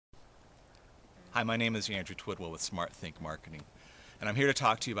Hi, my name is Andrew Twidwell with Smart Think Marketing, and I'm here to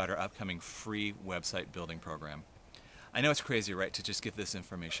talk to you about our upcoming free website building program. I know it's crazy, right, to just give this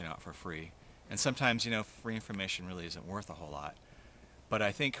information out for free, and sometimes, free information really isn't worth a whole lot, but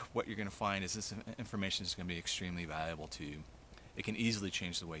I think what you're going to find is this information is going to be extremely valuable to you. It can easily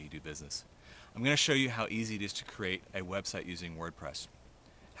change the way you do business. I'm going to show you how easy it is to create a website using WordPress.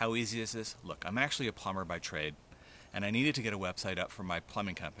 How easy is this? Look, I'm actually a plumber by trade, and I needed to get a website up for my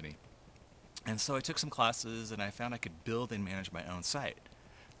plumbing company. And so I took some classes and I found I could build and manage my own site.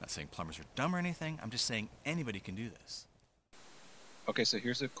 I'm not saying plumbers are dumb or anything, I'm just saying anybody can do this. Okay, so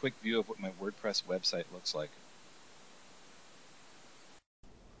here's a quick view of what my WordPress website looks like.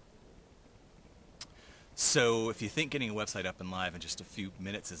 So if you think getting a website up and live in just a few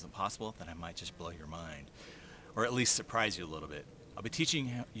minutes isn't possible, then I might just blow your mind, or at least surprise you a little bit. I'll be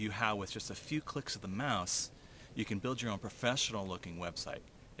teaching you how with just a few clicks of the mouse, you can build your own professional looking website.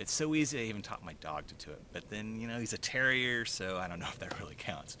 It's so easy, I even taught my dog to do it. But then, he's a terrier, so I don't know if that really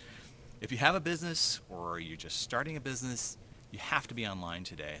counts. If you have a business or you're just starting a business, you have to be online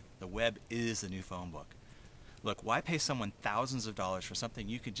today. The web is the new phone book. Look, why pay someone thousands of dollars for something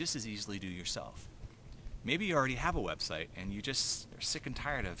you could just as easily do yourself? Maybe you already have a website and you just are sick and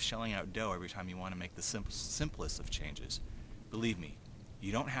tired of shelling out dough every time you want to make the simplest of changes. Believe me,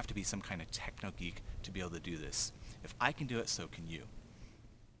 you don't have to be some kind of techno geek to be able to do this. If I can do it, so can you.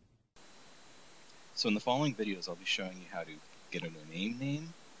 So in the following videos, I'll be showing you how to get a domain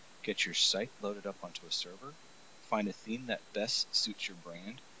name, get your site loaded up onto a server, find a theme that best suits your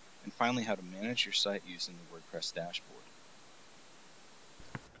brand, and finally how to manage your site using the WordPress dashboard.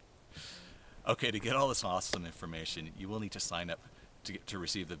 Okay, to get all this awesome information, you will need to sign up to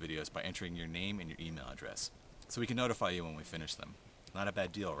receive the videos by entering your name and your email address, so we can notify you when we finish them. Not a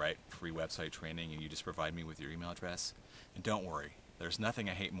bad deal, right? Free website training and you just provide me with your email address. And don't worry, there's nothing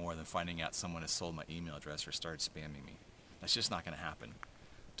I hate more than finding out someone has sold my email address or started spamming me. That's just not going to happen.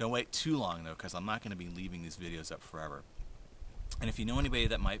 Don't wait too long though, because I'm not going to be leaving these videos up forever. And if you know anybody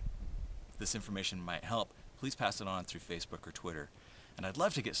that this information might help, please pass it on through Facebook or Twitter. And I'd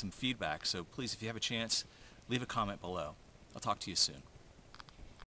love to get some feedback, so please, if you have a chance, leave a comment below. I'll talk to you soon.